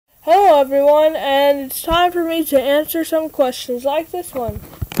everyone, and it's time for me to answer some questions like this one.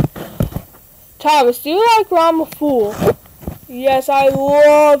 Thomas, do you like Ramafool? Yes, I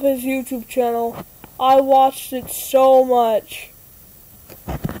love his YouTube channel. I watched it so much.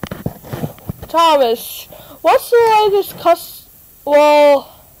 Thomas, what's the latest custom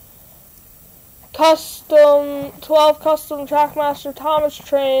 12 custom Trackmaster Thomas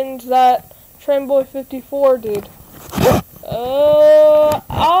trains that Trainboy54 did?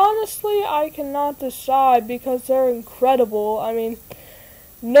 Honestly, I cannot decide because they're incredible. I mean,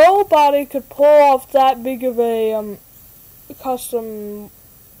 nobody could pull off that big of a custom,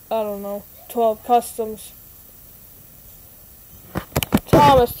 12 customs.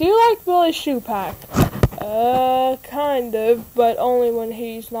 Thomas, do you like Billy Shoepack? Kind of, but only when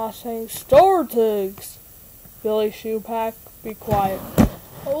he's not saying store tugs. Billy Shoepack, be quiet.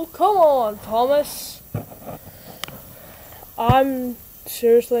 Oh, come on, Thomas. I'm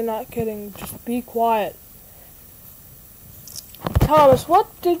seriously not kidding. Just be quiet. Thomas, what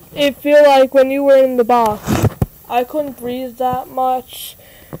did it feel like when you were in the box? I couldn't breathe that much.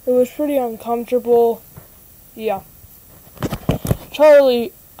 It was pretty uncomfortable. Yeah.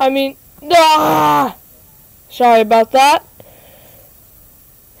 Sorry about that.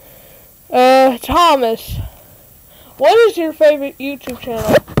 Thomas, what is your favorite YouTube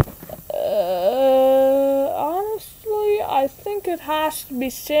channel? Honestly, I think it has to be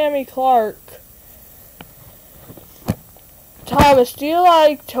Sammy Clark. Thomas, do you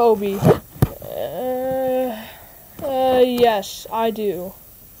like Toby? Yes, I do.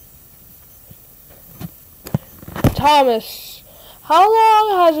 Thomas, how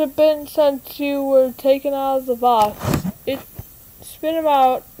long has it been since you were taken out of the box? It's been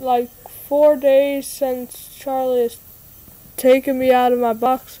about 4 days since Charlie has taken me out of my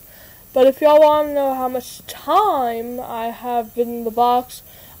box. But if y'all want to know how much time I have been in the box,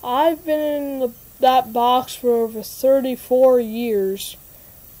 I've been in that box for over 34 years.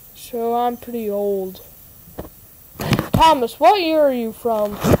 So I'm pretty old. Thomas, what year are you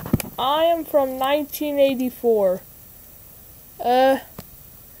from? I am from 1984.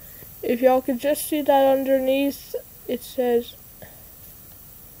 If y'all could just see that underneath, it says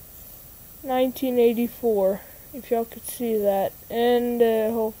 1984. If y'all could see that. And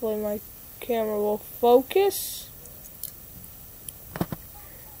hopefully my camera will focus.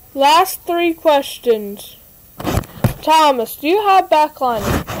 Last 3 questions. Thomas, do you have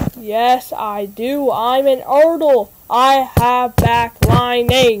backlining? Yes, I do. I'm an Erdl. I have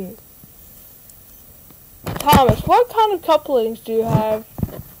backlining. Thomas, what kind of couplings do you have?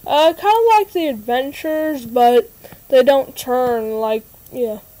 Kind of like the Adventures, but they don't turn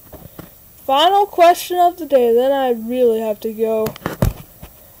yeah. Final question of the day, then I really have to go.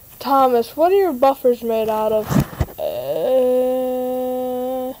 Thomas, what are your buffers made out of?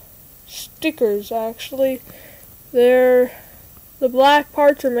 Stickers, actually. The black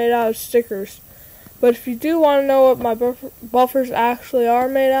parts are made out of stickers. But if you do want to know what my buffers actually are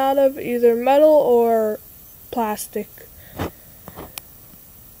made out of, either metal or plastic.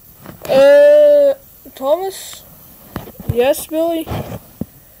 Thomas? Yes, Billy?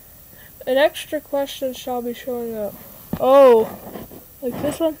 An extra question shall be showing up. Oh, like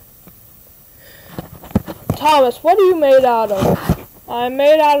this one? Thomas, what are you made out of? I'm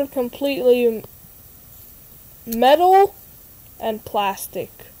made out of completely metal and plastic.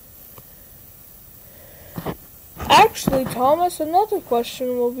 Actually, Thomas, another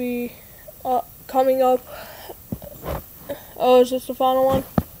question will be coming up. Oh, is this the final one?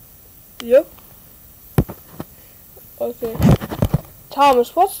 Yep. Okay.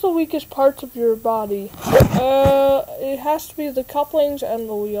 Thomas, what's the weakest parts of your body? It has to be the couplings and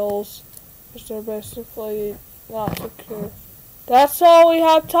the wheels, because they're basically not secure. That's all we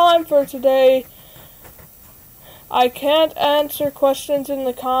have time for today. I can't answer questions in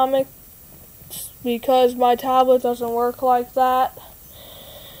the comments because my tablet doesn't work like that.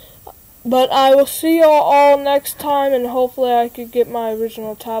 But I will see you all next time, and hopefully I could get my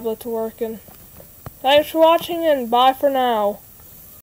original tablet to working. Thanks for watching, and bye for now.